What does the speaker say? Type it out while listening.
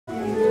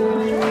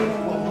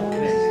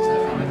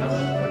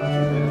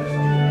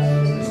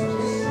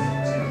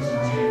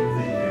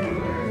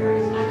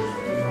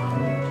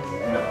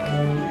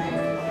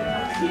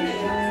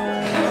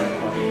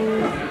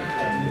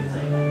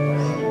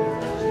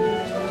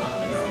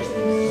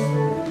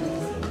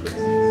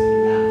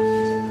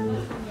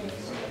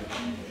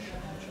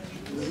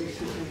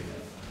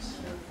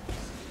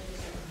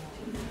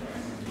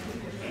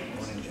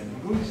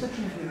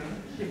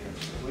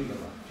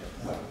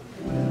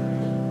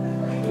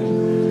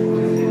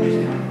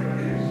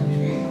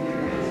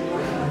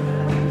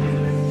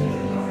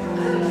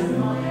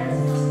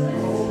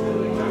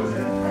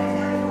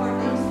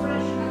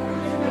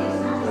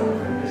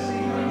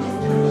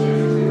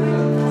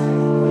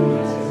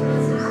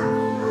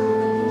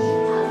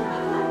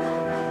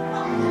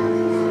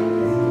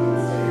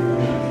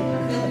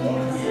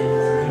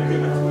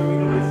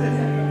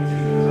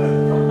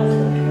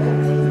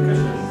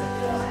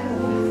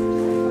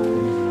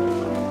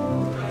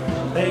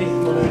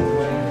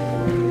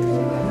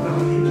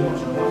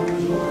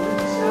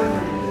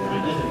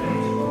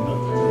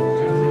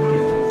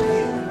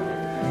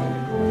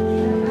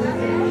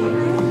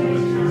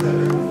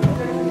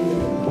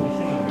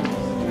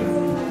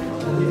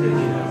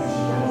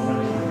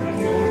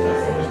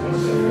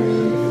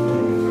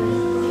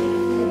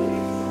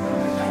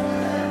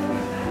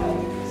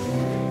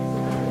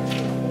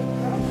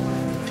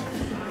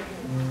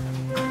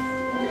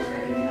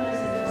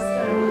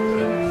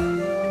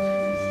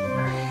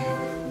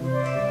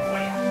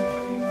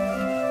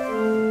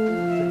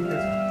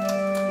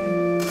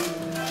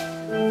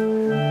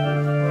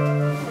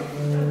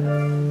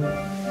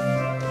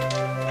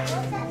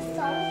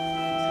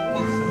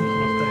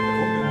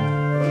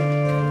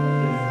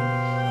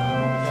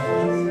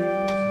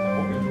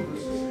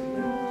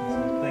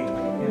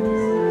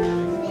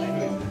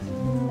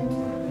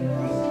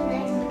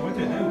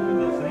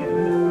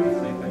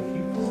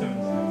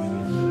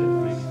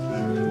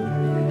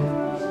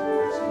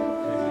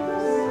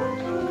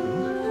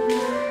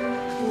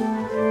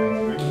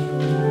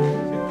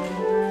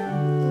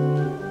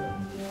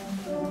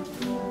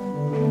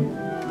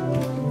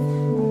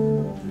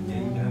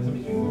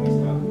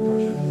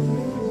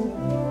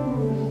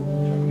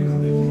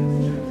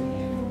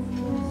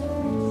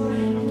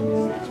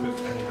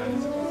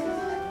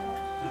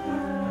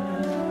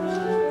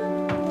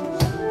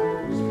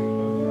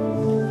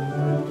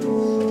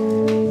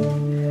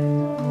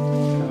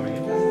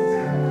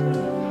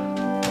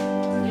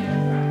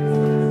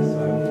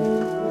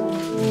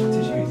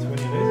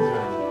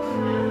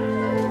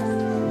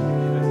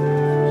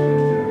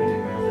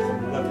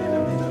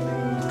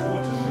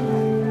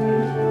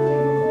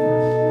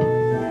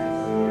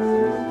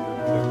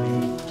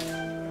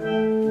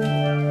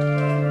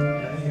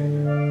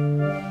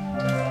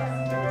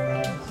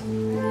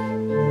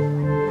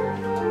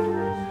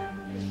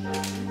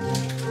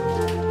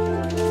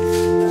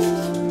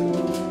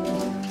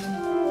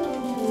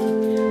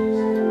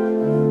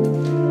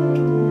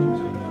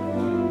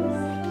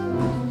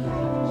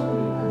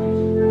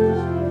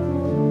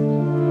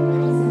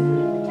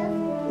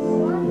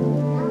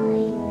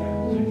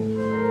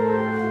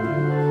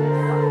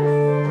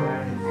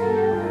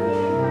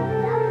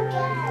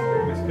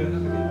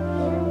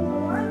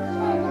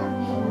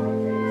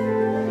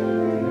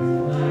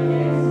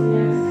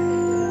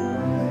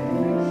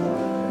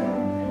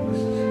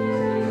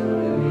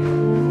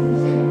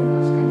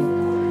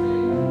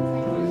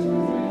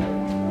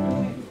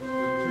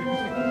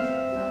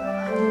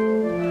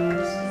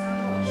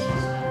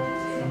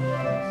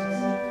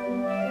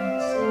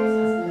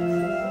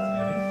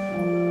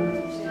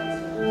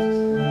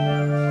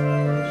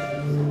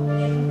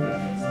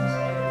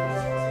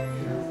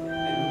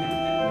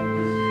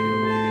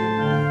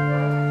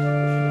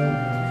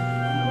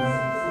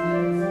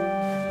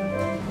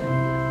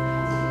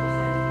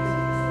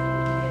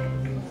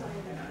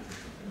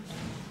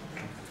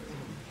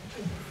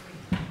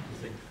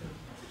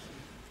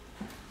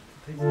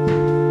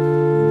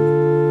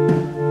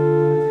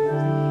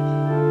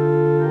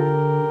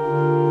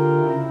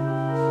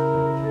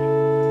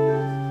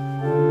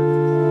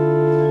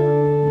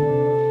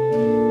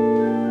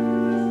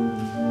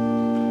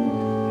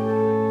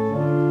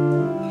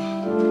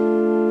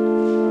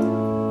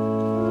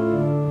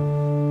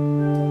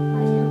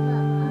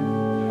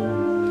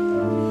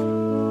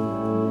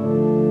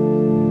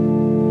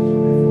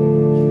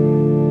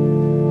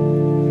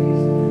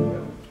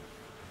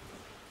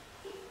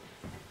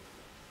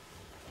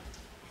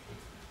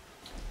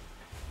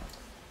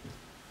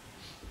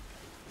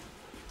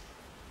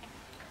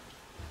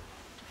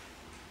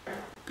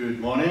Good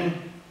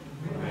morning.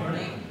 Good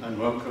morning. And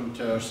welcome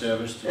to our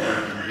service today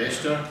in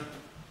Yester.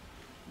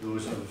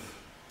 Those of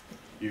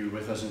you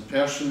with us in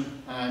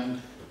person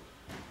and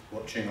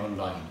watching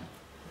online.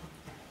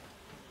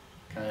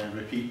 Can I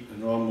repeat the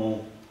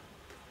normal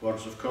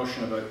words of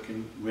caution about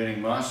wearing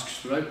masks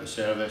throughout the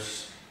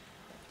service,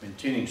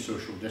 maintaining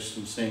social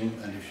distancing,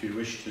 and if you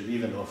wish to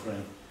leave an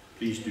offering,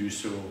 please do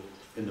so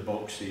in the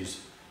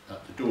boxes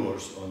at the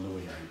doors on the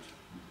way out.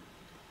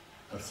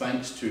 Our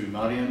thanks to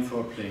Marion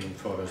for playing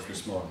for us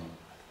this morning.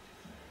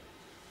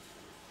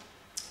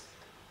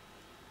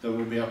 There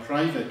will be a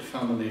private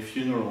family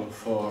funeral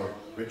for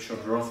Richard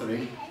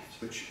Rothery,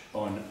 which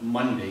on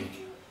Monday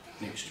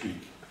next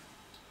week.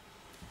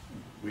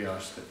 We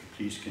ask that you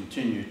please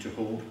continue to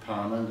hold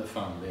Pam and the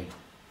family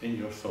in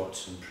your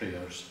thoughts and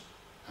prayers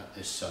at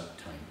this sad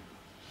time.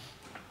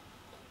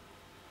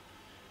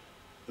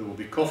 There will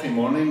be coffee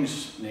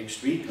mornings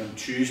next week on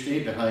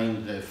Tuesday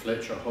behind the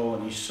Fletcher Hall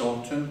in East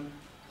Saltoun,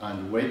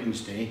 and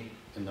Wednesday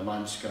in the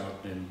Manse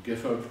Garden in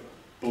Gifford,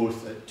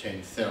 both at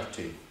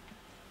 10:30.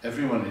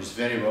 Everyone is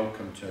very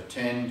welcome to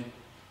attend,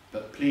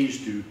 but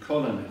please do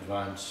call in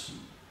advance,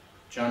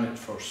 Janet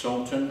for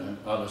Saltoun and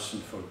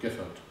Alison for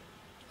Gifford,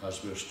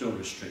 as we're still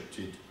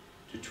restricted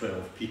to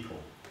 12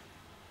 people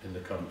in the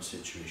current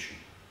situation.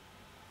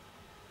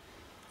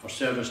 Our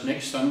service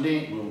next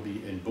Sunday will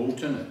be in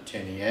Bolton at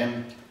 10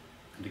 AM,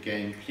 and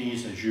again,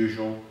 please, as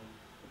usual,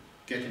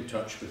 get in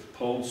touch with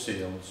Paul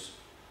Sales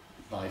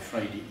by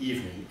Friday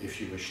evening if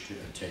you wish to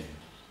attend.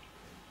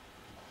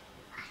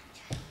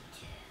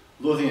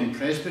 Lothian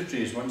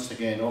Presbytery is once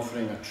again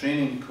offering a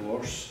training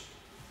course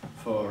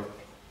for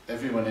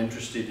everyone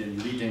interested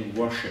in leading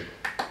worship.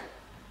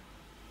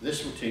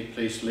 This will take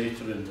place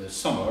later in the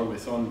summer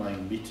with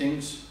online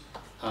meetings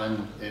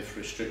and, if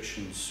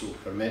restrictions so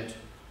permit,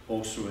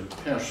 also in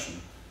person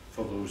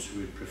for those who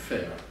would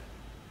prefer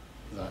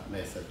that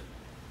method.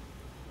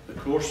 The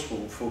course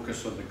will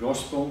focus on the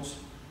Gospels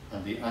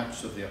and the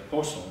Acts of the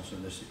Apostles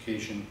on this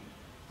occasion,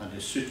 and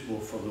is suitable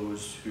for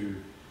those who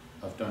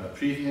have done a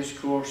previous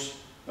course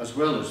as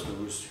well as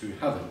those who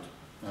haven't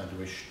and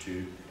wish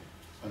to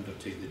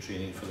undertake the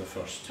training for the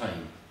first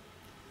time.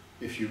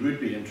 If you would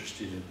be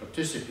interested in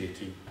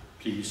participating,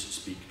 please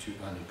speak to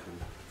Anikó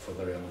for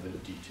the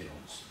relevant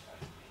details.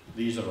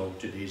 These are all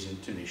today's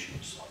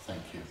intimations.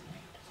 Thank you.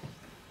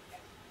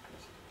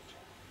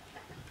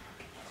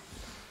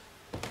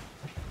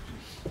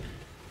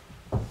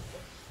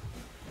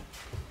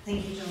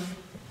 Thank you, John.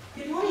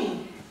 Good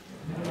morning.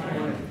 Good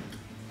morning.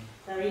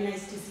 Very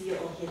nice to see you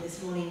all here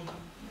this morning.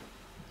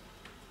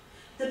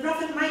 The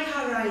prophet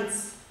Micah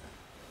writes,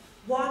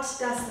 "What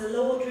does the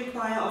Lord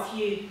require of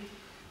you?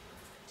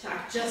 To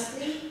act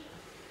justly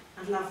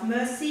and love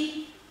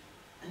mercy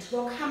and to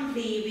walk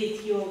humbly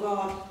with your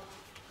God."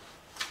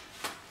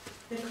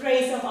 The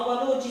grace of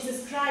our Lord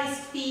Jesus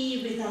Christ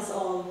be with us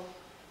all.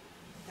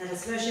 Let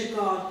us worship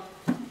God.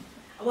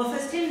 Our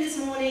first hymn this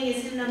morning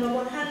is hymn number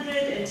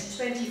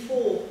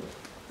 124.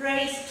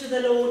 Praise to the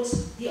Lord,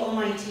 the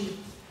Almighty.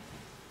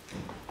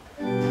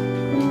 So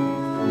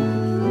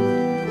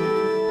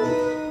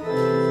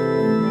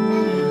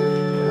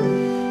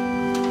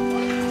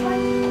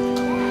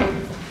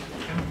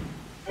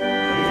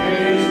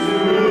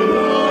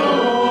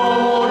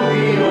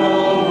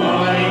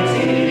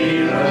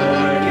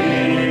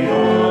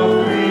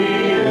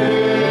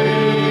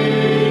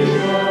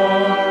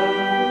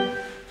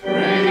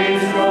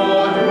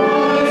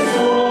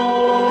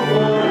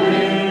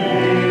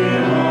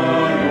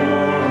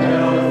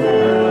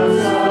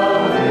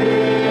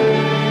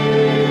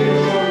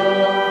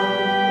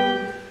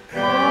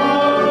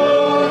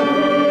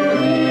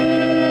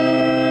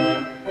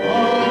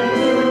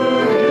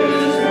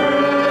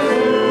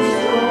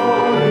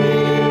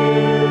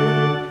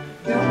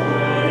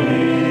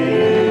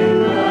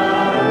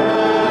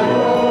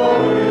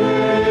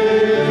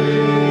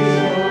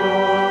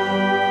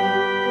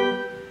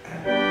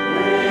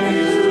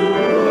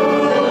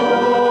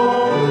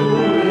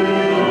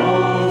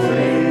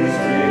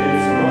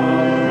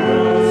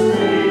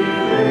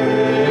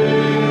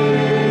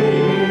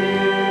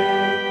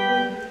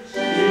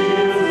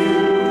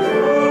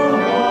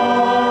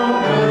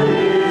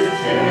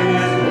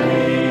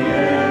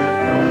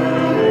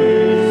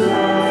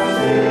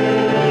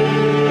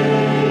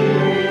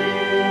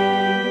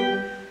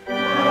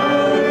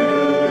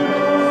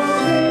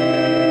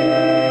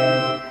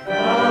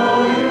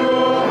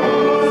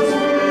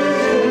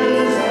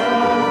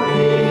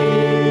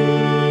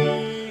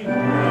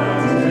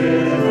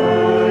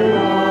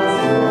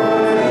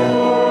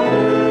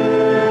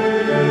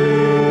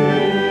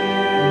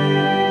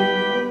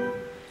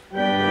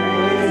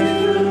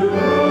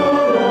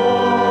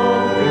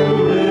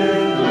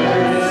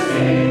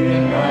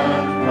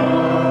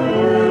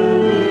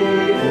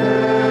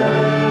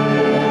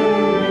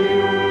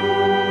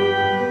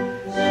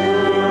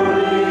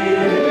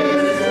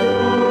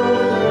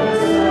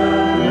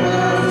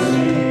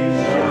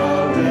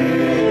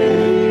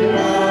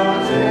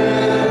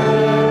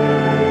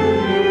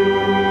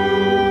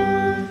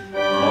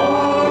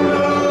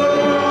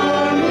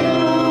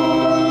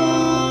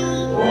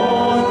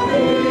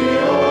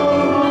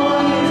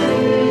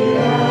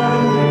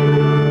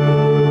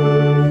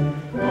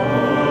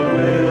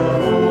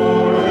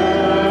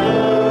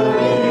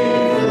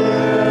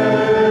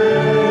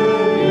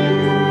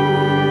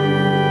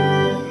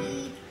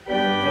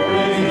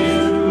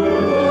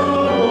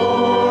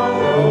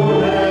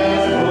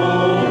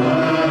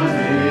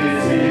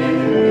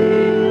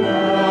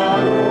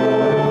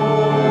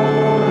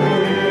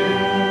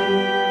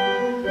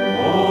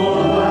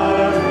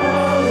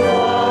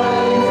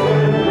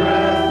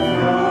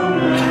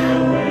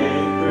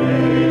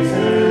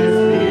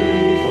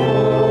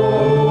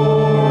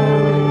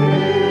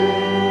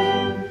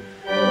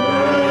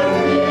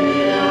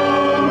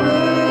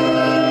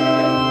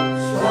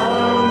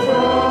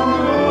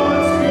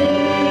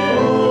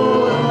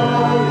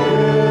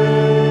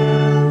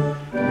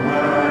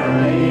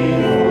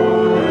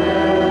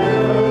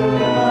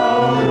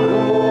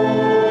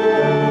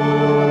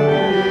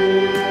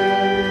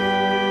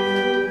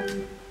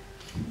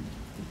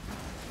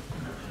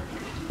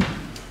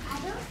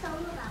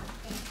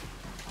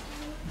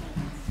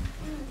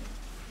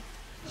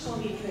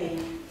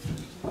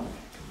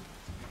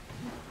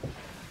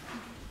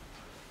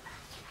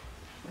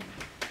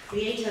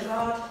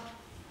God,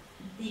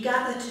 we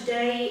gather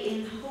today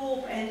in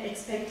hope and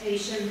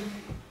expectation.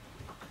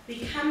 We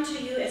come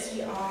to you as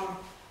we are,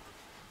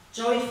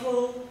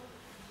 joyful,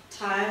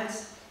 tired,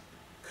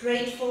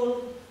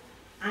 grateful,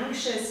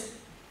 anxious,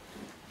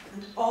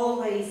 and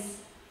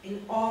always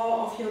in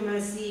awe of your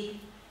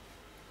mercy.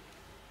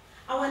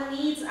 Our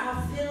needs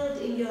are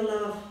filled in your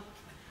love,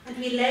 and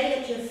we lay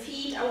at your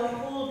feet our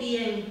whole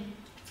being,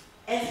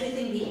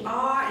 everything we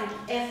are and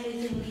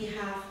everything we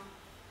have.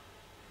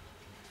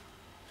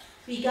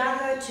 We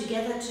gather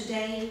together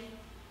today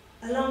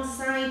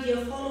alongside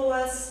your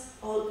followers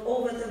all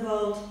over the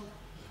world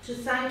to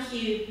thank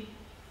you,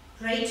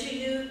 pray to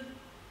you,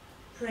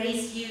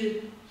 praise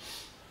you,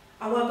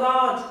 our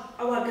God,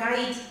 our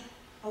guide,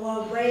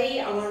 our way,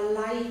 our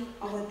life,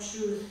 our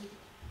truth.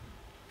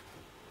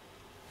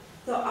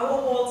 Though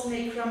our walls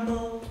may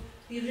crumble,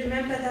 we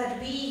remember that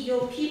we,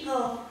 your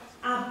people,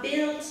 are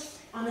built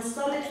on a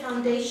solid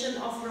foundation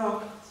of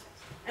rock,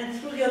 and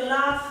through your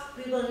love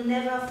we will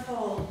never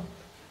fall.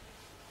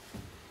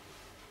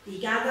 We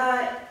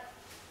gather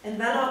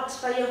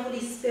enveloped by your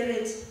Holy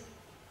Spirit,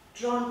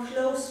 drawn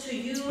close to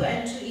you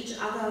and to each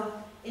other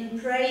in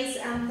praise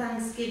and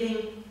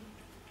thanksgiving,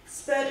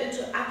 spurred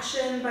into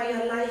action by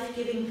your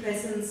life-giving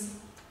presence,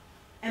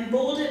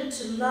 emboldened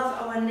to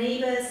love our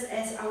neighbors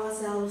as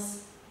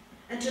ourselves,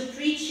 and to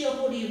preach your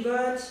holy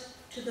word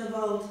to the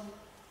world.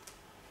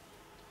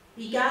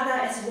 We gather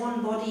as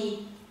one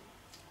body,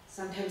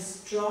 sometimes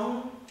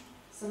strong,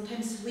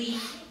 sometimes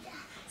weak,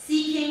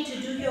 seeking to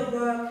do your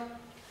work,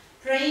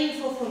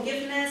 praying for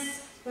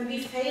forgiveness when we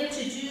fail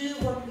to do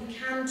what we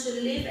can to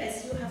live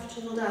as you have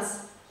told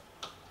us,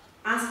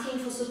 asking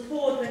for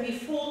support when we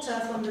falter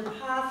from the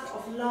path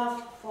of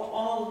love for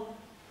all.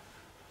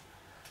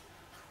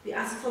 We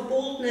ask for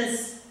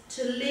boldness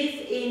to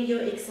live in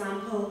your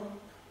example,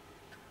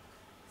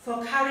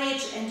 for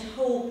courage and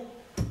hope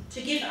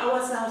to give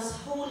ourselves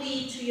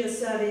wholly to your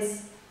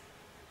service,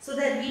 so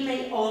that we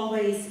may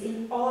always,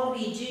 in all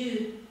we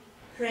do,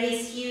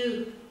 praise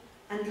you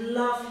and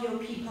love your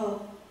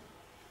people.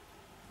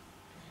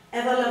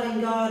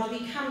 Ever-loving God,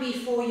 we come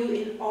before you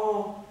in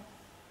awe,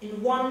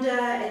 in wonder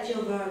at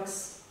your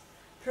works,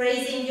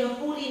 praising your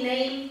holy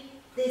name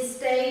this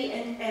day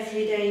and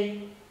every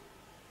day,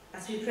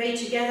 as we pray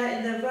together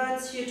in the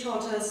words you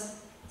taught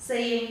us,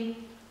 saying,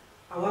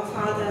 Our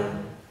Father,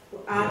 who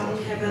art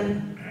in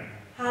heaven,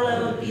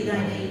 hallowed be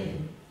thy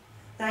name.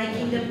 Thy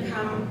kingdom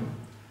come,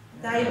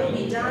 thy will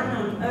be done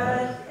on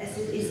earth as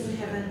it is in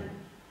heaven.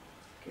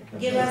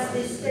 Give us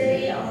this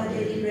day our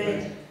daily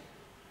bread,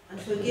 and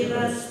forgive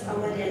us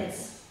our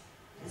debts,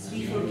 as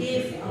we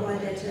forgive our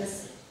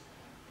debtors.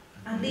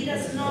 And lead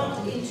us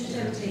not into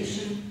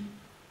temptation,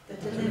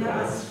 but deliver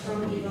us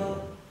from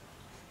evil.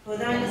 For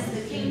thine is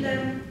the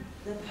kingdom,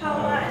 the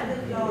power,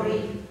 and the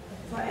glory,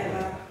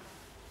 forever.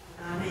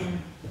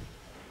 Amen.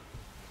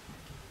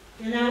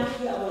 We'll now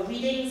hear our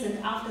readings,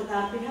 and after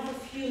that we'll have a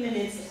few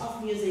minutes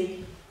of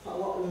music for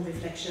our own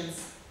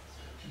reflections.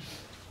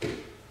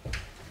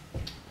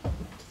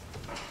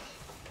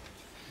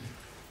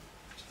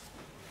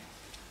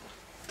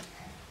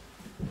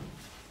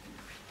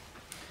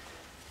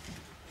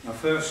 Our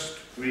first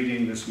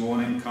reading this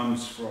morning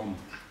comes from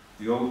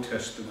the Old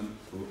Testament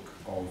book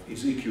of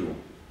Ezekiel,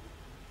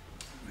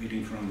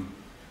 reading from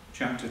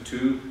chapter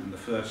 2 and the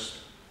first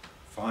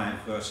 5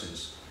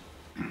 verses.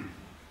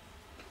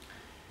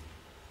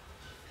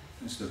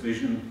 It's the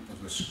vision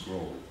of the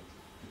scroll.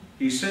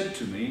 He said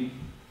to me,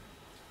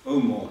 O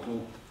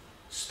mortal,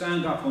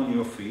 stand up on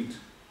your feet,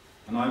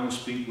 and I will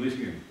speak with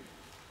you.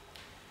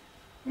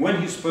 And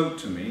when he spoke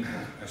to me,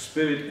 a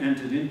spirit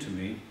entered into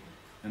me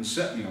and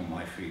set me on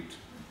my feet,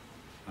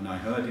 and I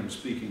heard him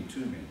speaking to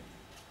me.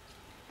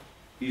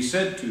 He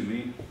said to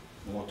me,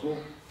 Mortal,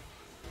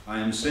 I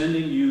am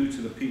sending you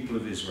to the people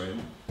of Israel,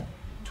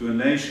 to a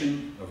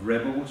nation of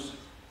rebels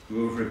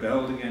who have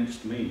rebelled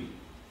against me.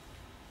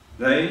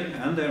 They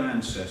and their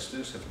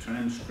ancestors have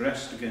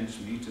transgressed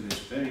against me to this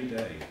very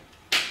day.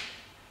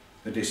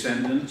 The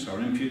descendants are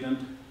impudent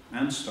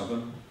and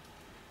stubborn.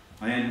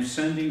 I am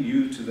sending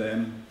you to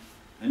them,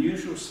 and you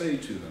shall say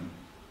to them,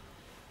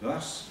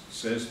 Thus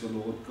says the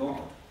Lord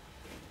God.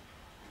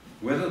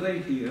 Whether they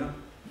hear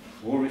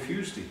or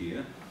refuse to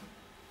hear,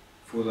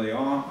 for they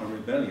are a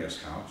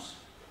rebellious house,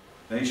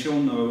 they shall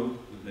know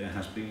that there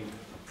has been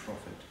a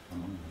prophet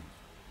among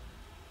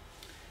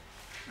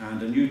them.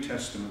 And a New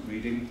Testament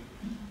reading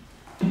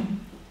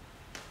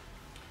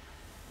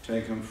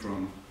taken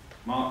from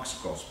Mark's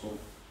Gospel,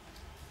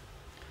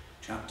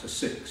 chapter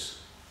 6,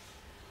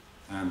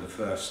 and the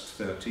first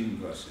 13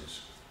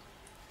 verses.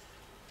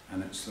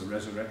 And it's the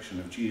resurrection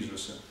of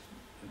Jesus,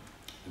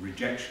 the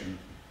rejection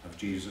of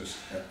Jesus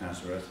at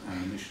Nazareth,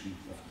 and the mission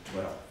of the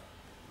 12.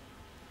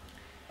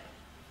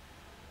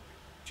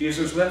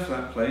 Jesus left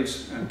that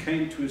place and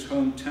came to his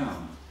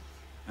hometown,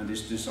 and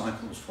his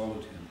disciples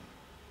followed him.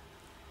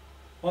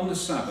 On the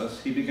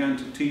Sabbath, he began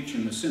to teach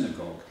in the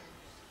synagogue,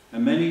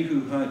 and many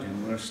who heard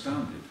him were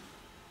astounded.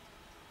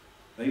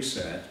 They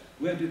said,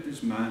 Where did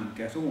this man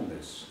get all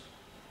this?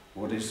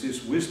 What is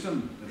this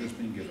wisdom that has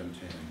been given to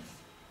him?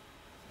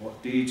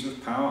 What deeds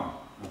of power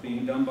are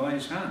being done by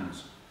his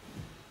hands?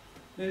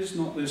 Is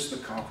not this the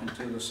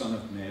carpenter, the son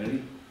of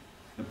Mary,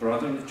 the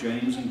brother of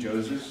James and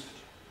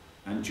Joseph,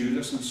 and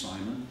Judas and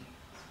Simon?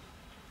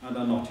 And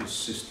are not his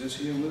sisters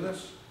here with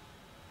us?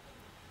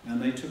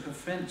 And they took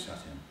offense at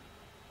him.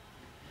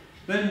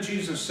 Then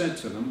Jesus said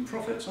to them,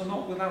 Prophets are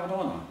not without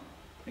honor,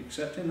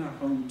 except in their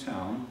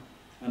hometown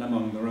and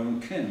among their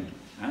own kin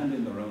and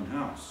in their own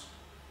house.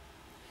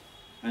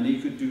 And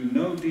he could do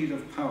no deed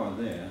of power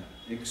there,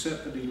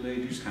 except that he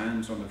laid his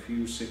hands on a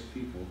few sick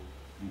people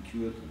and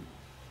cured them.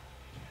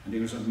 And he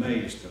was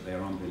amazed at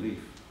their unbelief.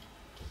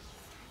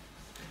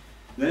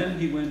 Then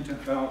he went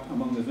about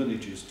among the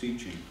villages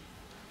teaching.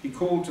 He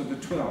called to the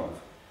 12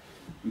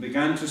 and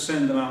began to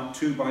send them out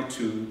 2 by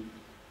 2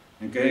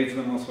 and gave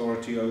them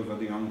authority over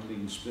the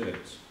unclean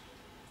spirits.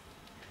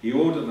 He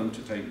ordered them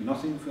to take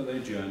nothing for their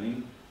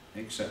journey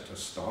except a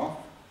staff,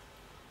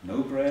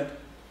 no bread,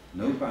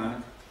 no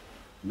bag,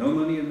 no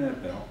money in their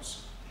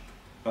belts,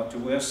 but to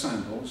wear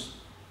sandals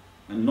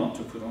and not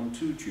to put on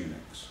 2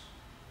 tunics.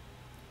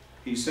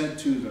 He said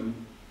to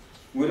them,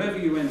 Wherever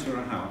you enter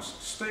a house,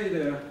 stay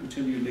there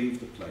until you leave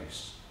the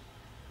place.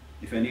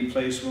 If any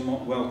place will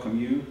not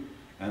welcome you,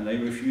 and they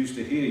refuse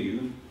to hear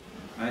you,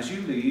 as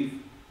you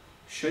leave,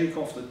 shake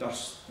off the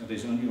dust that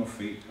is on your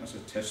feet as a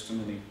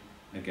testimony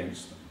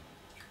against them.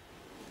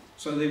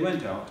 So they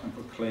went out and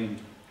proclaimed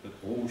that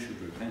all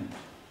should repent.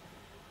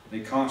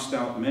 They cast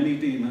out many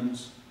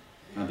demons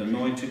and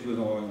anointed with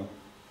oil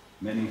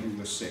many who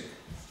were sick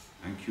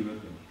and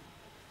cured them.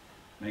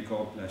 May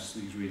God bless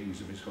these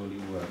readings of his holy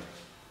word,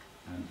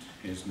 and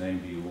his name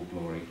be all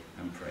glory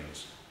and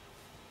praise.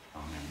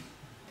 Amen.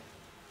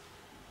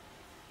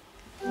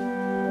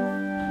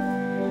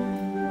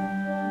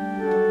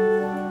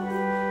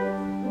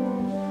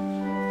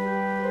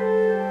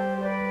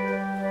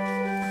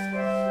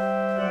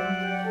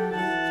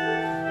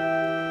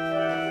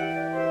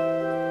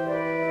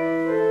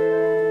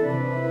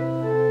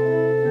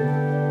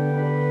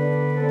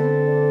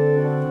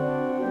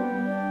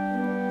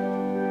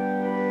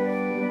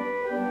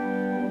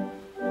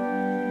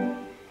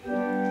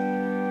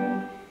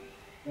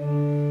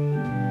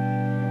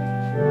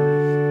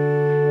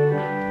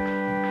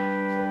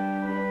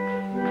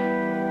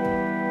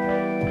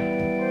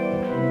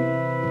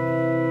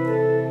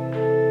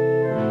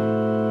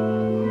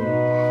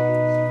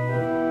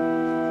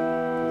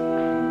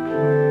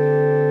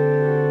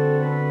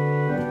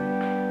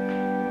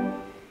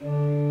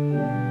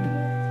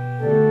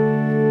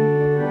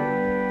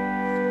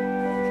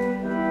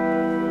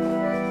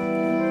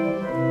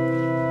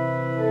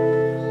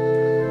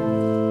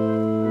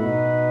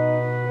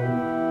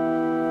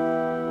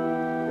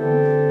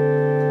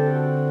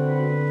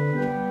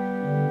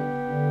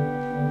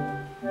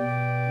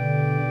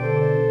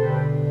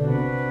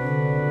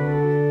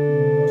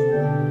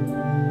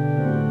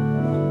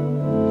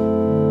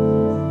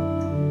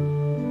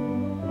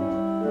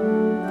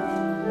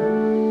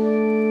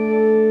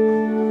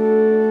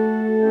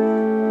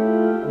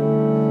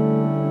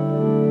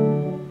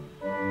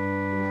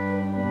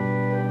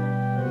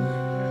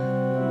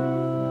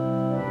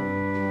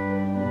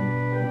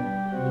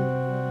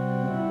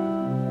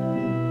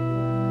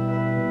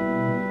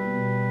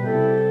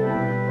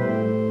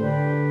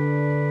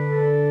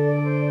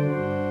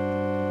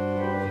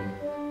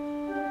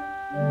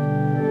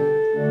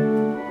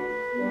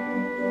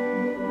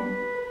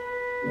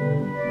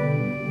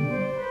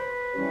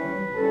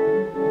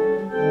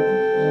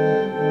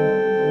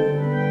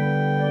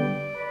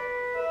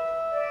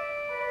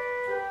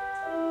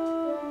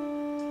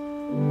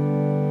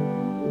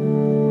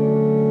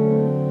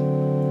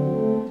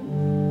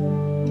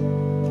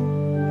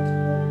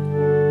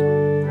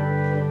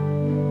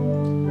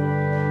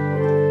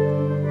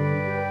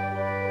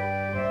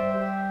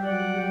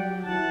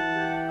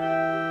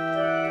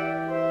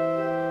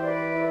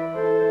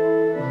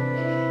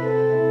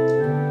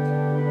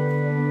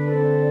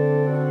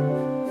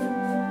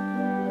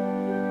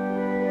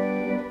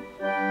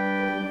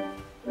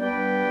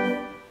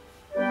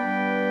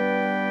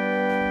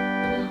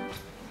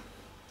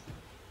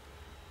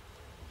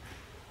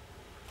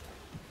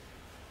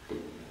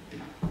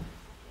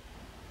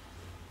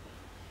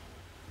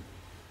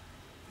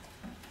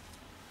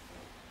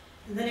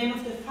 In the name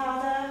of the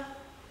Father,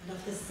 and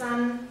of the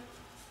Son,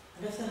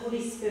 and of the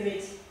Holy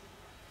Spirit.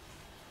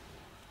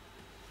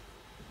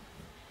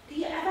 Do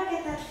you ever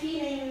get that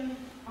feeling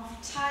of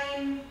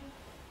time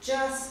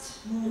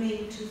just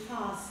moving too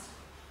fast?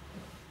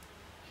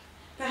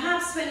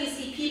 Perhaps when you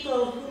see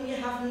people whom you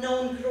have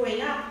known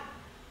growing up,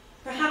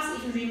 perhaps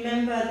even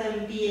remember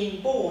them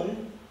being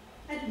born,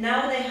 and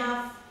now they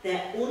have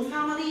their own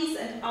families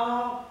and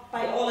are,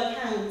 by all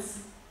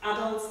accounts,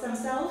 adults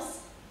themselves.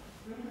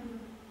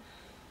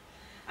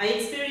 I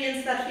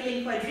experienced that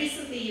feeling quite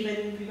recently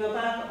when we were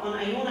back on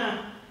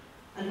Iona,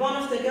 and one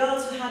of the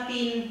girls who had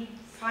been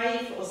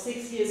 5 or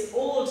 6 years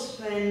old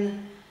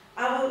when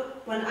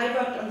I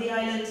worked on the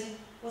island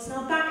was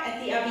now back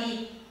at the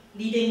Abbey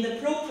leading the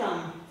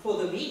program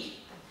for the week.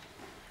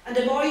 And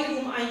a boy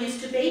whom I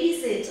used to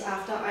babysit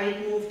after I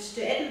moved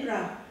to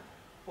Edinburgh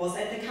was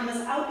at the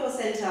Camas Outdoor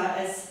Centre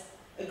as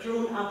a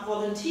grown-up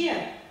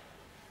volunteer.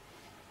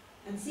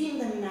 And seeing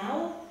them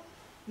now,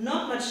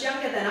 not much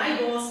younger than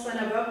I was when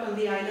I worked on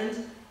the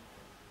island,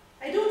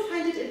 I don't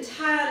find it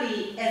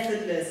entirely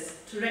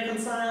effortless to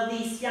reconcile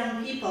these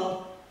young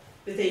people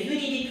with their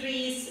uni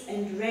degrees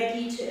and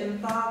ready to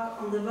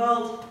embark on the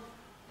world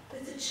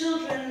with the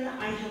children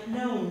I had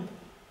known.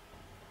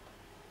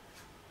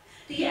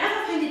 Do you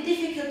ever find it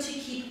difficult to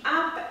keep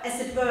up,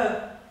 as it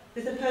were,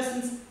 with a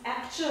person's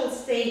actual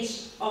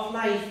stage of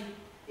life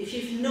if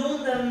you've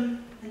known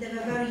them when they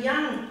were very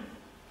young?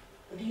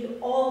 Or do you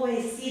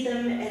always see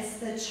them as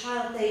the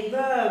child they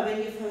were when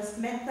you first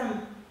met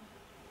them?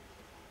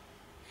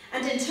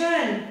 And in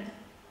turn,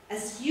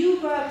 as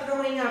you were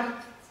growing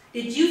up,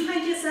 did you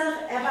find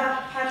yourself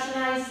ever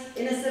patronized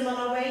in a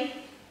similar way?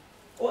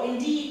 Or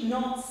indeed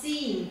not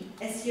seen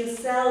as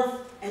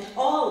yourself at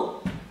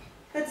all,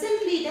 but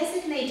simply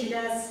designated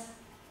as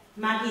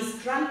Maggie's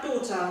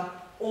granddaughter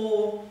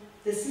or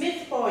the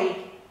Smith boy,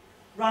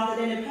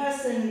 rather than a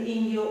person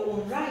in your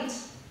own right?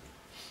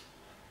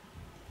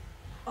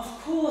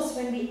 Of course,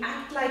 when we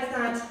act like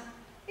that,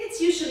 it's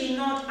usually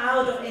not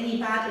out of any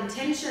bad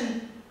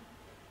intention.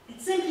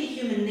 It's simply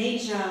human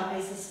nature,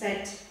 I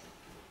suspect.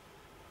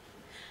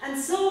 And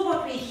so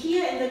what we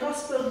hear in the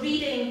Gospel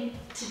reading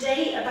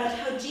today about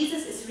how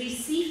Jesus is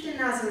received in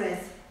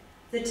Nazareth,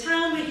 the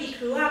town where he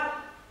grew up,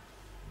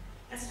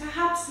 is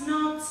perhaps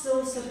not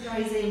so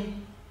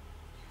surprising.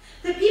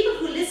 The people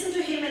who listen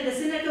to him in the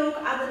synagogue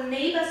are the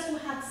neighbors who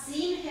had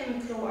seen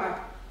him grow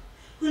up,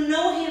 who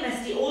know him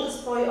as the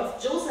oldest boy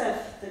of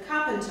Joseph, the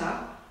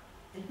carpenter,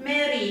 and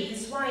Mary,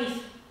 his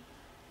wife.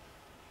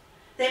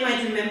 They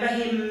might remember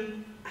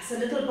him as a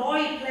little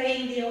boy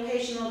playing the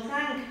occasional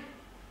prank,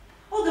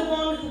 or the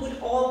one who would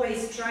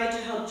always try to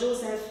help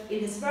Joseph in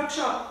his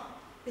workshop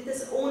with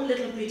his own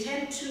little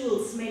pretend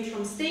tools made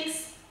from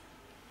sticks,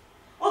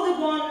 or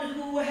the one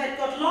who had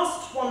got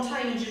lost one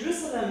time in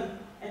Jerusalem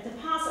at the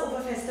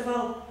Passover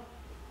festival.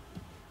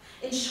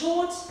 In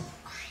short,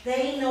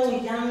 they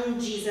know young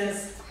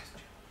Jesus,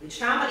 which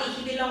family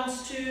he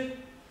belongs to,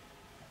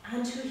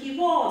 and who he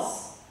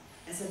was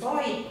as a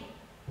boy.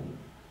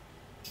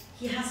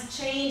 He has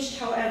changed,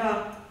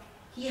 however.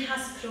 He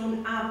has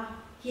grown up.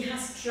 He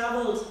has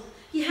travelled.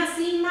 He has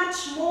seen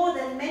much more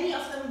than many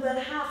of them will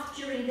have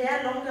during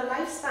their longer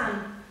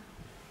lifespan.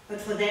 But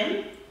for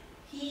them,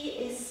 he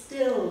is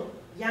still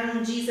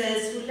young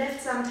Jesus who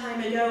left some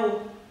time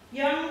ago,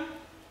 young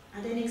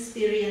and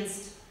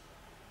inexperienced.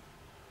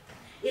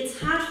 It's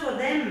hard for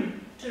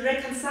them to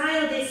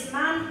reconcile this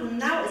man who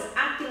now is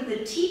acting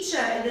the teacher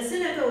in the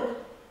synagogue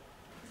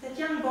with that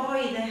young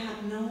boy they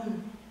had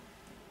known.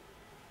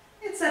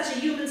 It's such a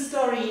human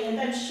story, and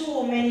I'm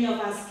sure many of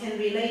us can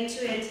relate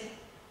to it.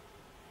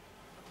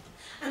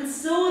 And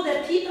so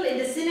the people in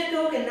the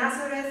synagogue in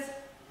Nazareth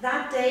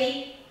that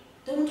day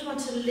don't want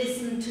to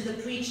listen to the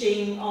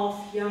preaching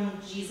of young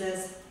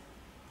Jesus.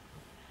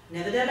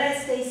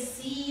 Nevertheless, they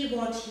see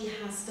what he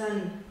has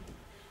done.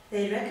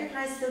 They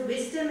recognize the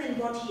wisdom in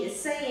what he is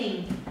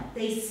saying.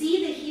 They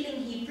see the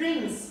healing he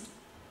brings.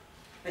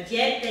 But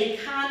yet they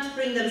can't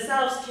bring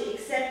themselves to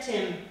accept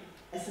him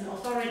as an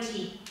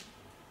authority.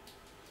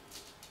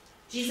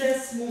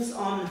 Jesus moves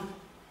on,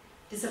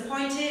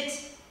 disappointed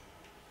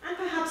and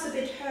perhaps a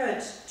bit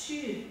hurt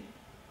too.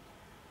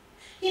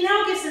 He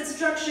now gives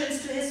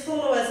instructions to his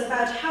followers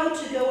about how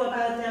to go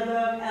about their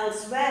work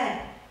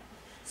elsewhere,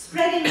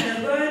 spreading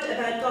the word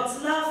about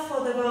God's love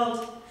for the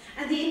world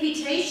and the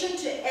invitation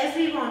to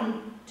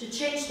everyone to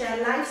change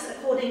their lives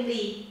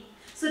accordingly,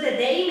 so that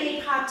they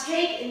may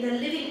partake in the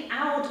living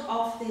out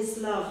of this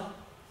love.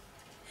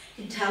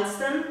 He tells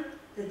them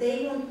that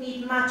they won't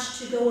need much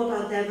to go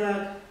about their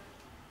work.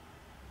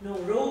 No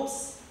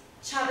robes,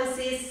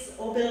 chalices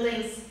or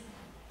buildings,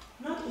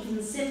 not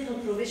even simple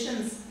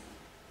provisions.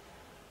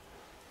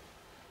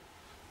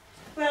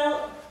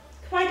 Well,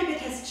 quite a bit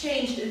has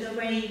changed in the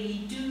way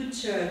we do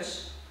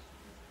church.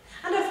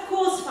 And of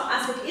course, for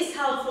us it is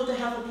helpful to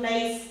have a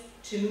place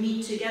to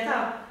meet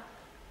together,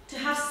 to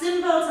have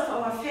symbols of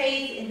our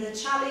faith in the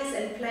chalice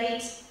and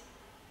plate,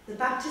 the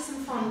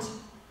baptism font.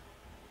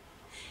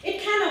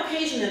 It can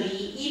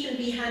occasionally even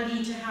be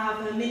handy to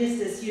have a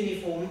minister's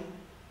uniform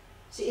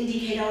to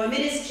indicate our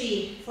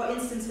ministry, for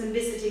instance when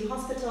visiting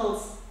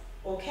hospitals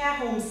or care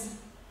homes.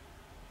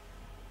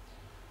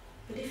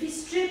 But if we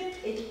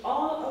stripped it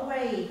all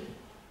away,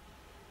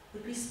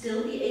 would we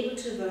still be able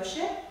to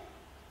worship?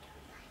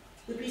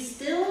 Would we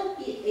still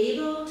be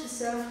able to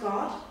serve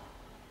God?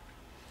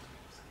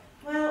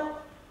 Well,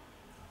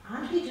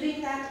 aren't we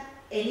doing that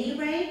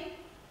anyway,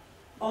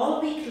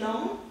 all week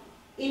long,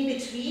 in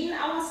between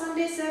our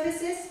Sunday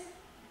services?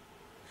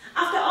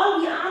 After all,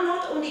 we are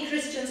not only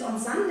Christians on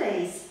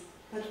Sundays,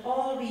 but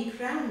all week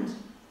round.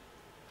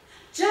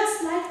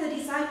 Just like the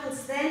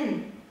disciples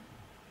then,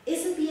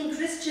 isn't being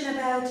Christian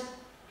about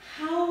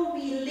how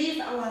we live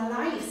our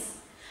lives,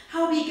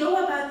 how we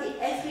go about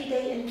the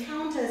everyday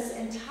encounters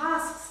and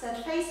tasks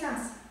that face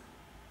us?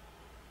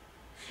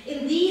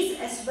 In these,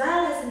 as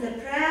well as in the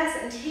prayers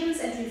and hymns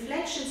and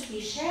reflections we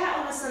share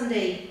on a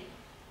Sunday,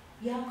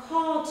 We are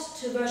called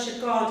to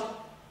worship God.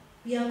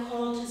 We are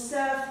called to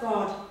serve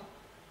God.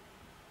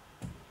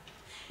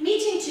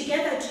 Meeting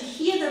together to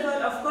hear the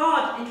word of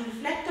God and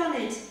reflect on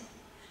it,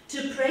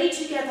 to pray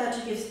together,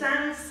 to give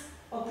thanks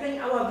or bring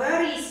our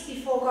worries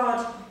before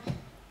God,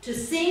 to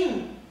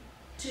sing,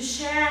 to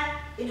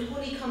share in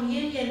Holy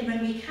Communion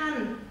when we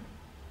can.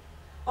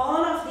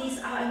 All of these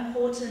are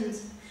important.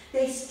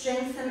 They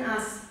strengthen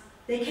us.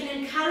 They can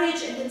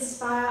encourage and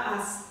inspire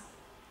us.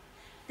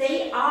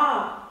 They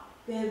are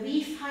where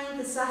we find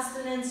the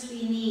sustenance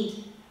we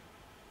need.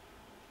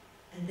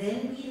 And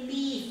then we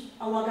leave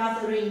our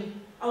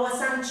gathering, our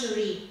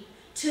sanctuary,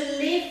 to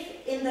live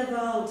in the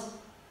world.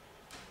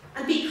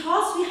 And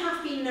because we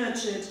have been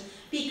nurtured,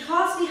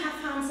 because we have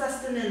found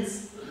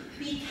sustenance,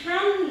 we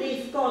can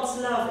live God's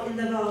love in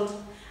the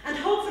world and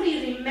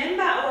hopefully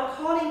remember our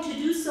calling to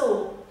do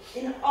so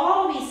in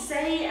all we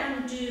say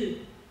and do.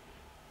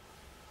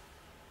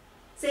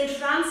 St.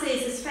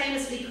 Francis is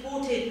famously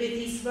quoted with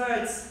these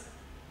words: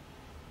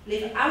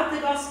 "Live out the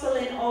gospel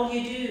in all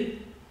you do,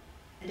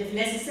 and if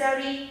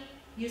necessary,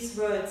 use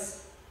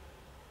words."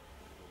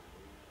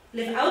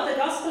 Live out the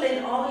gospel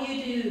in all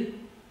you do,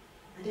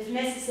 and if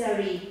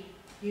necessary,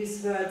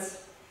 use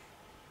words.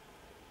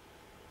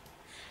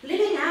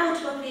 Living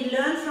out what we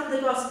learn from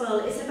the gospel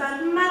is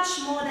about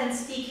much more than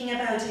speaking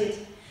about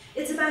it.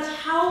 It's about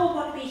how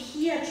what we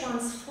hear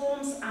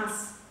transforms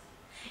us.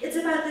 It's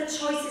about the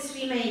choices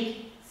we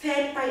make,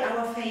 fed by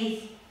our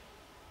faith.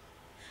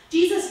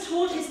 Jesus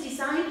told his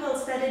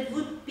disciples that it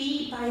would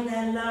be by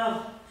their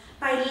love,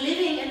 by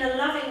living in a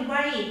loving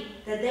way,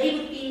 that they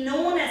would be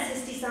known as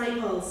his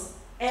disciples,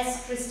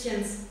 as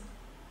Christians.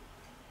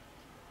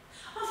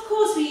 Of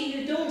course,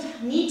 you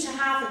don't need to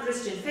have a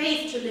Christian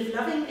faith to live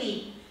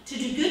lovingly, to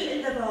do good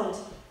in the world.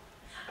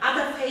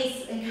 Other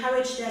faiths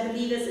encourage their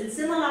believers in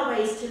similar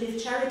ways to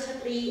live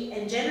charitably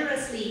and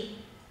generously.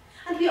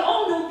 And we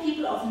all know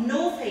people of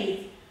no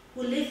faith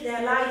who live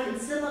their life in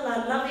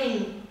similar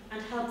loving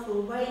and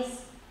helpful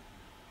ways.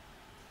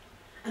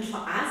 And for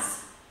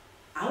us,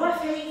 our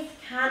faith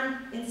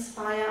can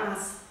inspire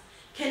us,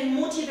 can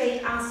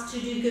motivate us to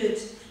do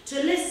good,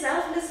 to live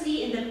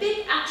selflessly in the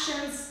big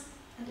actions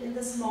and in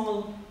the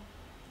small,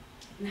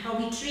 in how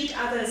we treat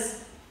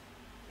others,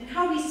 in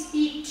how we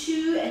speak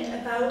to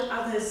and about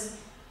others,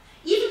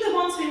 even the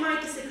ones we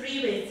might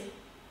disagree with,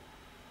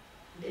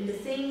 and in the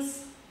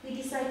things we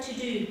decide to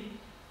do.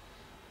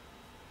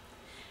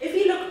 If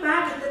we look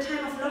back at the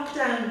time of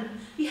lockdown,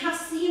 we have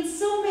seen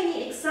so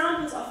many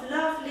examples of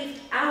love lived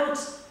out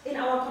in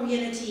our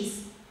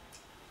communities.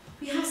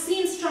 We have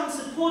seen strong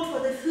support for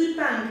the food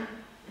bank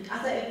and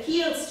other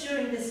appeals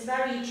during this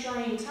very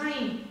trying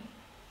time.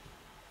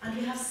 And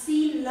we have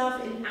seen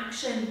love in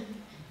action,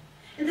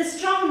 in the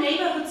strong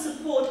neighborhood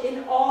support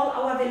in all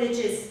our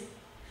villages,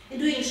 in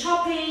doing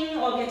shopping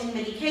or getting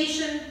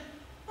medication,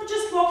 or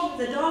just walking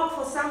the dog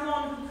for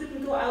someone who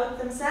couldn't go out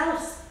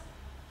themselves.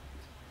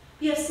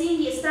 We have seen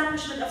the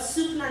establishment of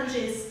soup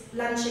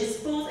lunches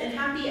both in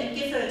Humbie and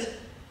Gifford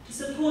to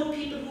support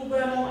people who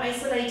were more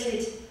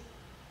isolated.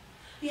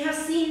 We have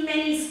seen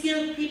many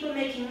skilled people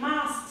making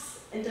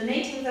masks and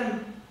donating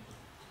them.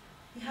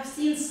 We have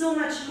seen so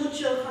much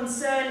mutual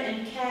concern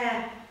and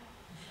care,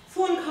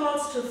 phone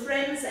calls to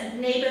friends and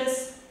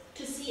neighbors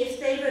to see if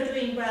they were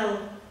doing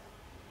well.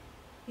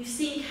 We've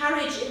seen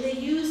courage in the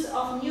use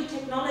of new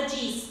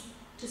technologies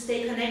to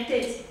stay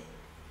connected.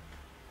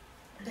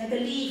 And I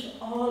believe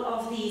all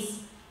of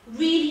these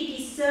really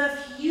deserve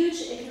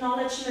huge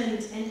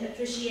acknowledgement and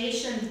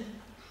appreciation.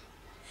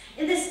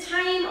 In this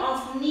time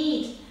of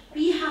need,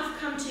 we have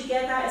come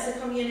together as a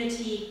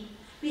community.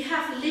 We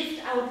have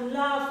lived out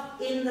love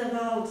in the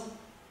world.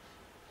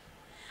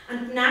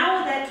 And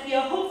now that we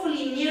are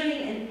hopefully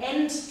nearing an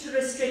end to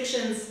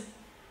restrictions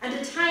and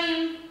a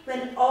time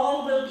when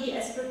all will be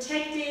as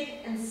protected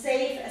and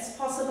safe as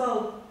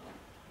possible,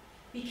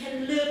 we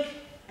can look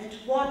at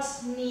what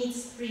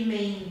needs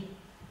remain.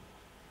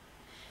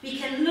 We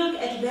can look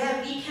at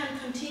where we can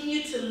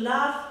continue to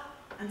love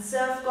and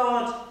serve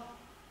God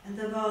and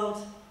the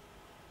world.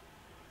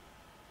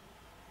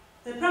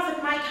 The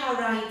prophet Micah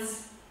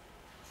writes,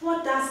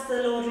 "What does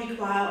the Lord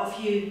require of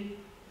you?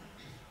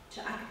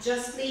 To act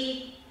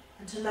justly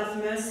and to love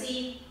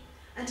mercy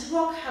and to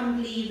walk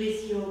humbly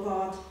with your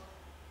God."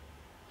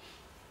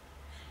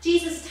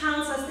 Jesus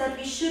tells us that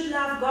we should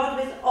love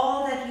God with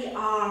all that we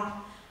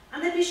are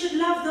and that we should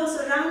love those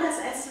around us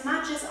as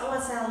much as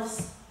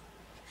ourselves.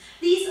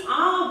 These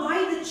are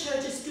why the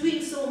church is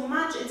doing so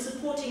much in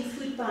supporting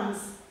food banks,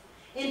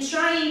 in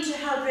trying to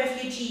help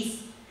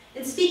refugees,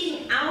 in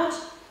speaking out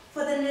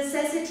for the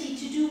necessity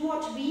to do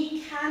what we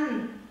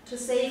can to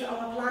save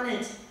our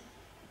planet.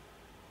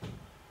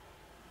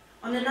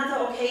 On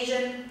another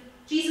occasion,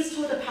 Jesus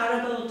told a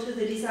parable to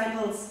the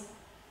disciples.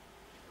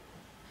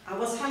 "I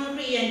was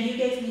hungry and you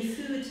gave me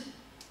food.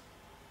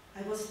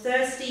 I was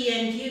thirsty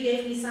and you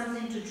gave me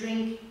something to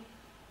drink.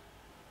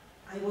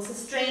 I was a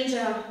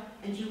stranger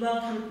and you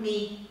welcomed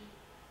me.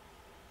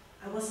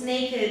 I was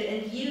naked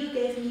and you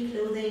gave me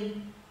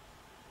clothing.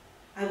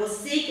 I was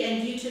sick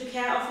and you took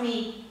care of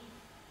me.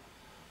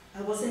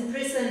 I was in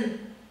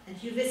prison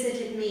and you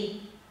visited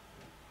me.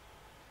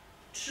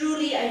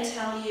 Truly I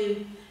tell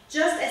you,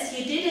 just as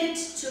you did it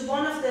to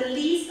one of the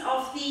least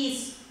of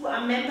these who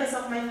are members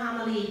of my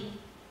family,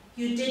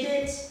 you did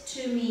it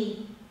to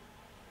me.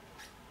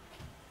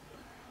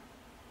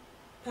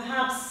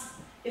 Perhaps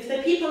if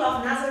the people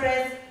of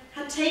Nazareth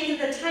had taken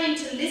the time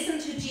to listen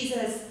to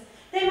Jesus,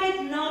 they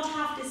might not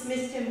have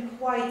dismissed him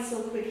quite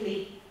so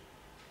quickly.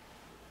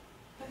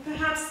 But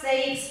perhaps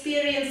they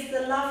experienced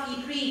the love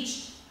he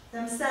preached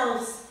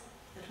themselves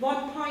at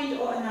one point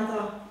or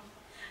another,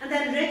 and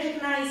then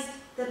recognized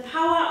the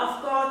power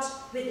of God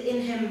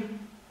within him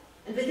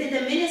and within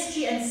the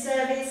ministry and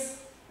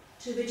service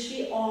to which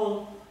we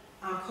all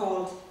are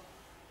called.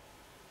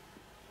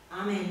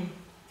 Amen.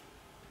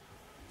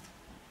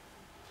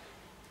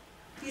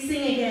 We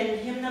sing again,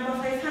 hymn number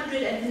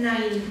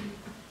 509,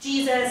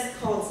 Jesus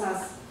Calls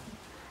Us.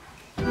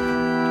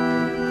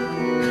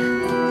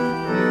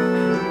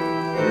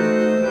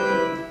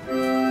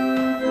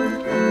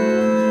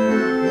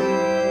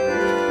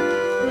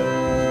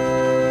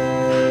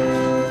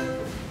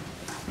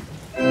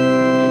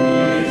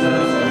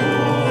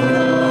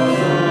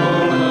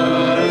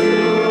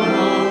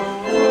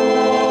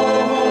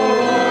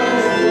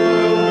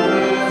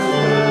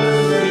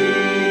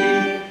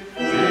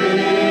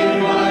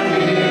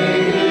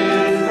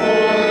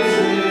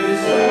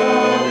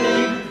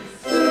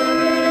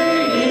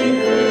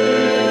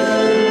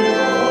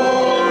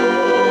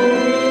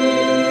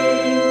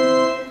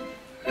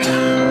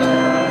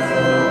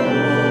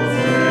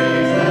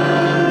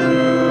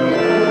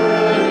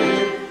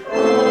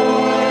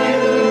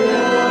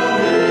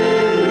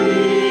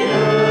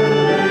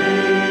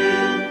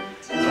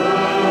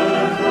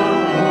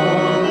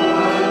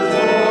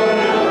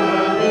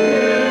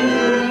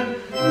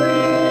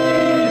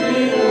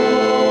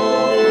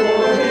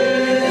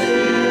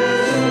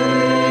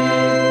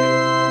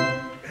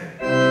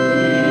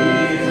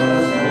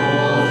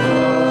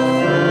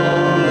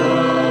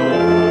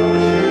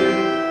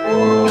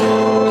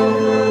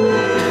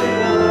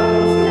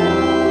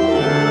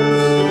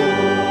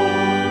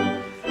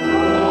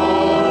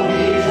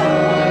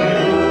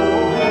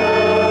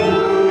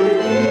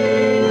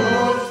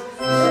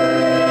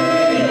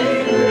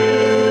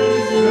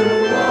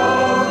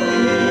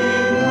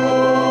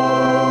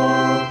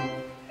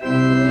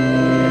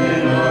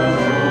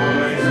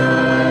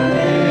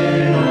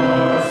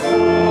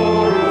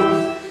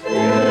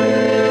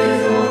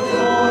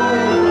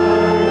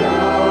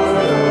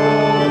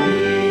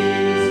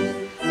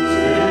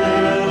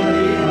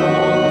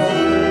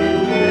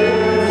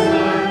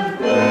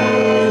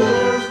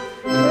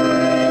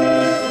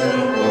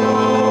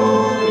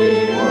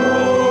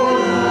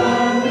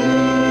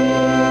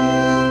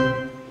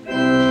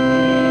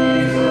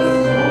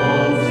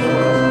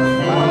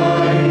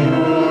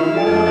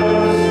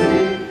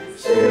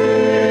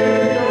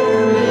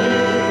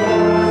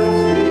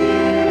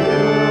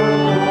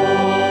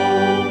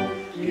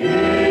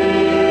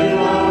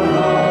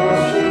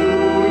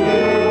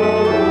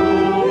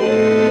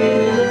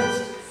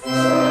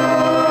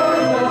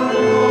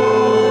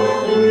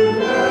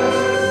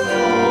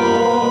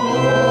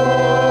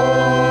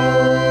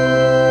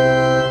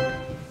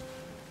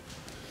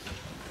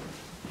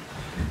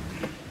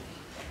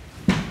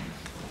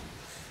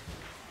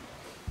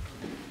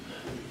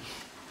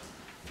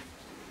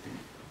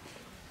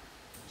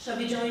 Shall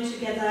we join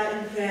together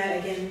in prayer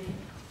again?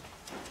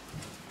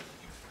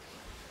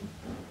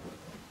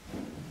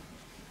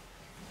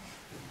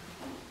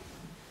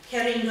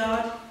 Caring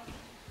God,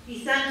 we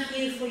thank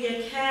you for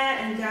your care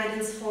and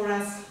guidance for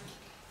us.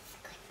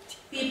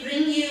 We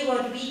bring you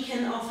what we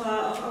can offer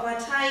of our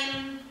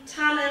time,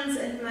 talents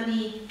and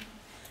money,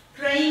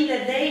 praying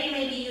that they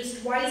may be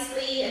used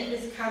wisely and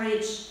with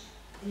courage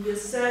in your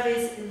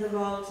service in the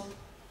world.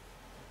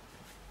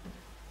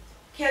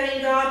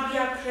 Caring God, we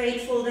are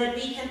grateful that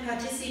we can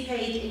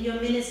participate in your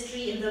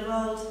ministry in the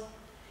world,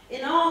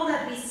 in all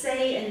that we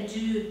say and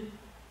do,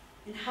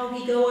 and how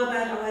we go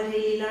about our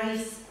daily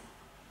lives.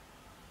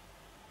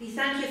 We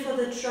thank you for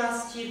the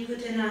trust you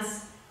put in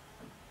us,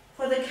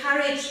 for the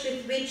courage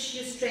with which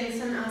you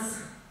strengthen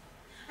us,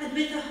 and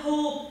with the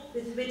hope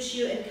with which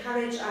you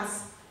encourage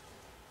us.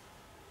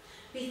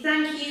 We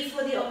thank you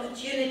for the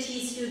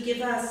opportunities you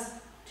give us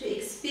to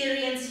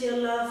experience your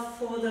love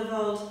for the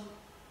world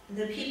and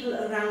the people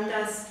around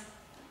us,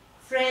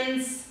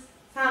 friends,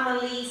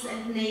 families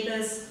and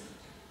neighbors,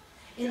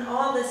 in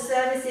all the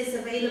services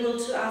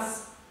available to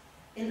us,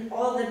 in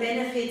all the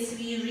benefits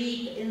we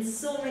reap in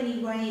so many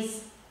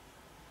ways.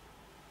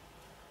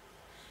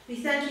 We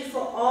thank you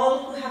for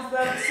all who have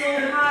worked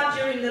so hard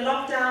during the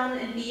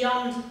lockdown and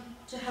beyond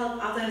to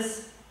help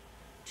others,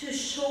 to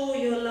show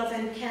your love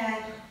and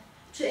care,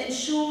 to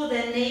ensure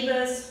their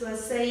neighbors were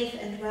safe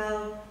and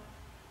well.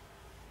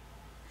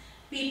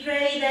 We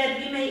pray that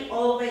we may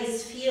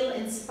always feel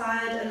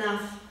inspired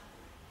enough,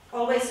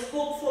 always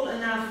hopeful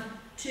enough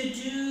to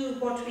do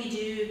what we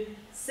do,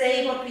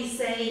 say what we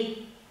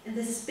say, in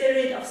the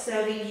spirit of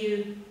serving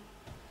you.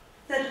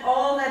 That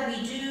all that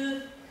we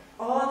do,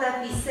 all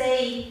that we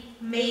say,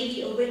 may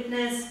be a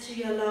witness to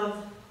your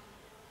love.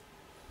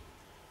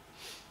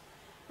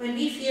 when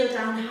we feel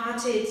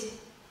downhearted,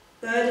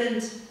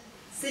 burdened,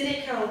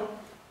 cynical,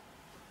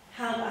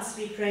 help us,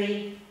 we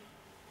pray.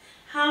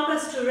 Help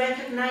us to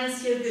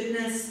recognize your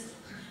goodness,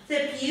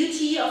 the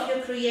beauty of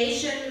your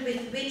creation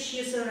with which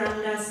you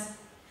surround us,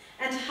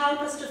 and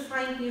help us to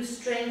find new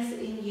strength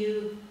in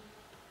you.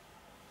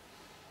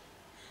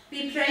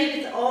 We pray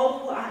with all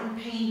who are in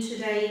pain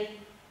today,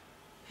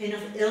 pain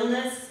of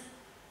illness,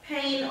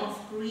 pain of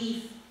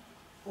grief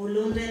or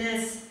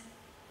loneliness,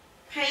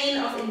 pain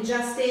of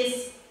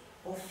injustice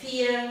or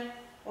fear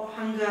or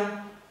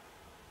hunger.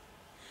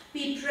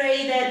 We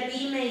pray that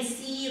we may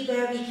see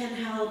where we can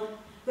help,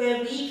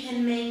 where we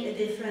can make a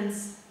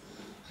difference.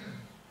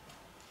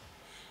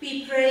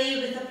 We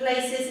pray with the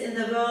places in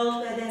the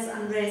world where there's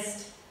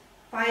unrest,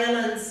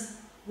 violence,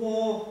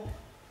 war,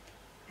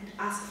 and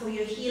ask for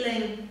your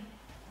healing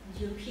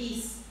and your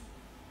peace.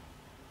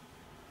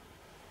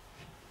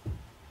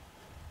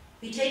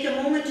 We take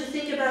a moment to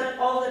think about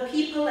all the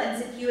people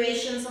and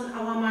situations on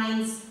our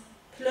minds,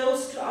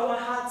 close to our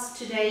hearts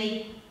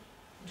today,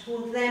 and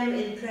hold them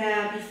in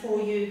prayer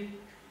before you.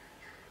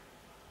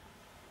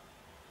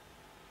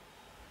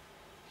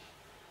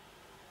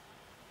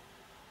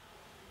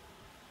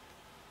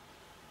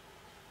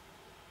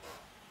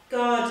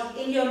 God,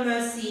 in your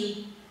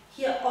mercy,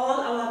 hear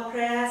all our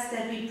prayers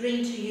that we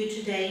bring to you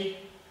today.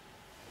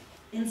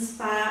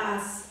 Inspire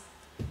us,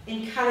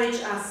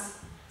 encourage us,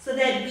 so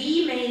that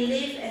we may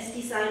live as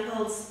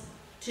disciples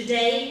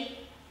today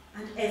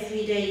and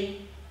every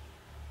day.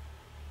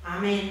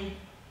 Amen.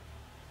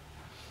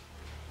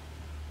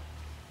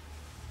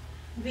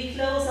 We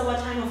close our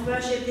time of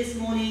worship this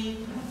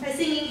morning by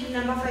singing hymn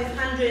number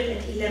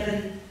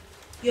 511,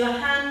 Your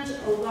hand,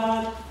 O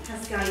God,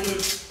 has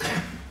guided.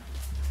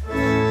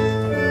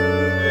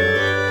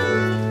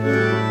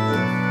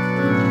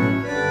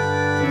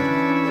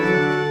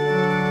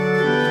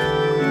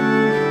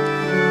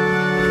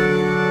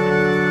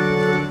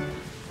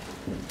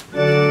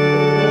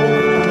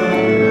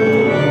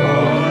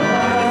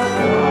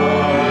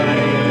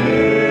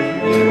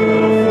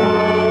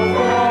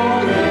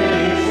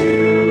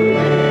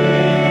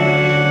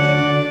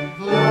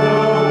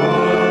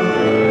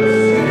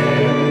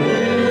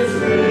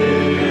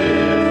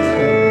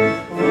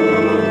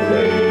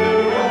 Thank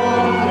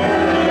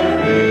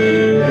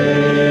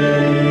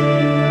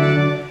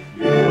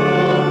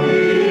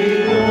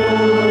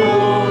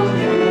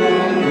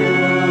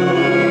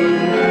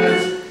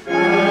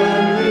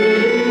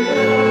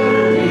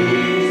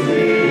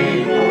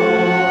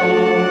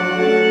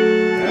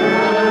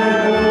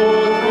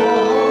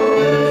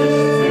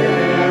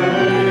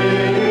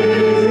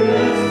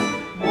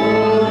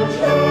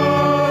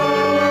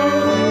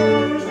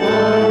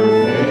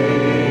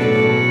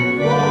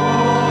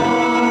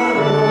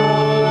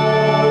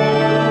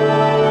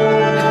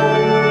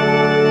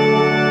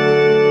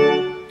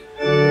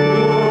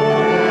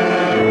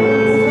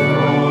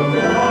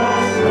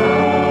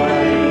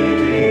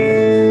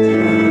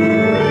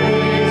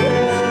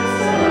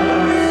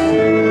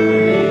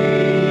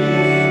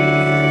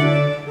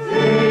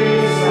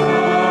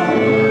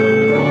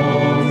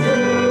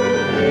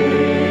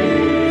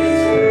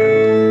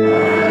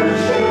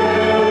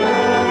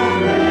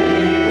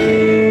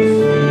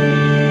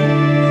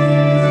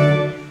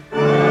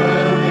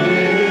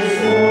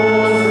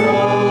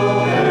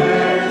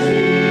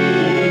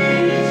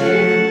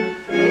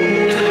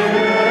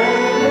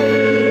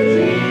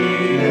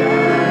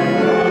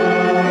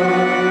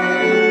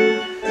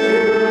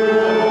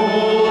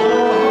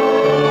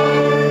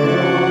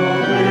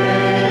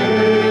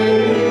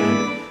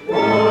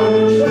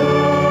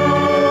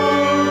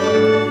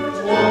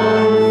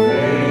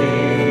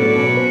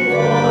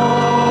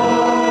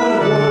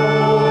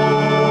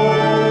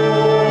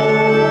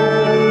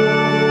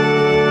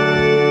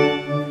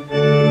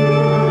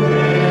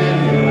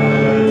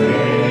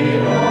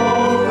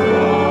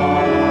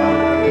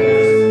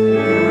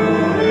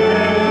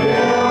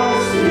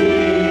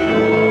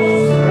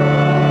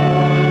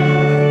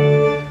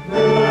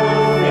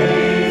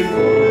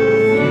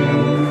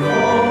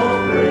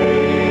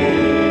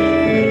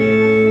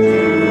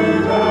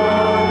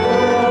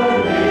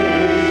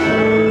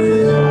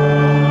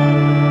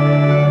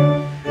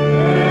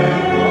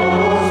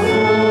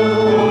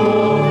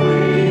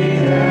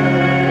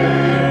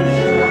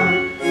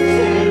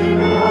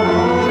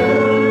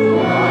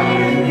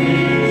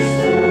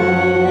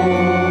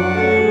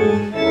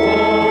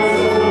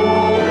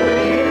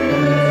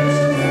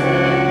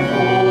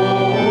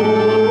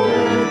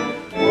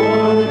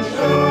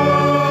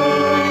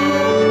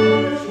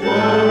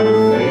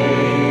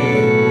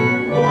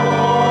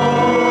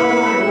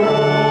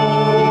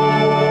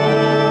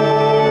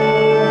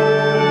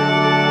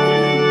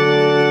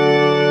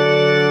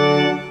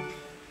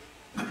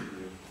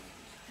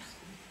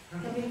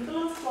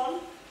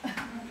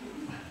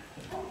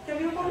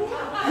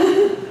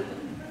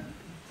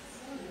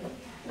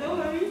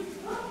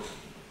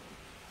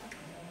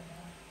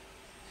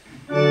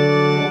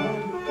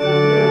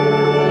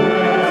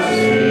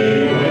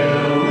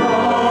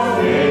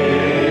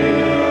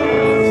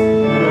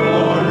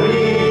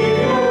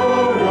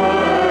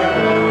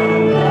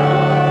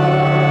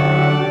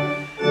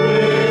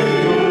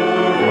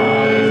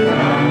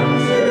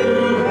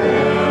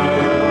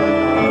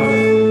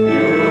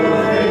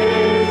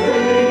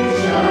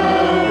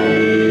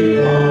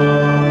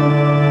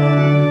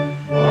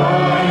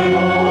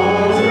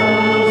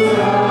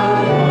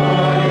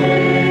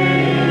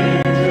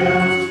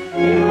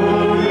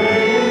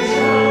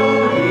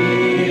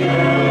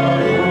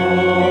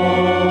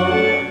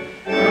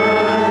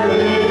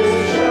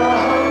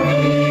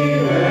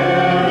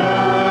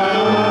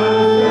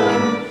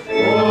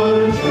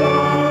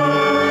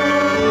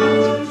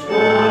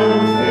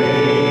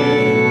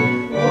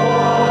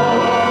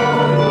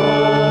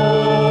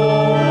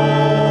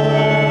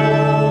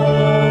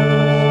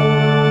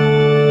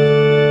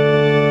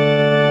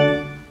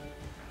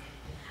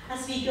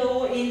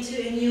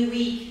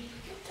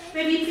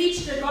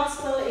preach the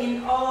gospel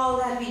in all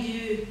that we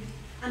do,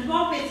 and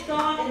walk with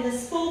God in the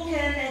spoken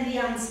and the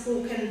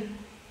unspoken.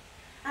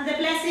 And the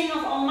blessing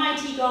of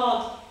Almighty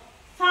God,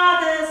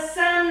 Father,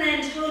 Son,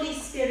 and Holy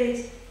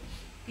Spirit,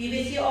 be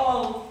with you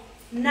all,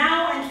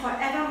 now and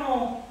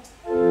forevermore.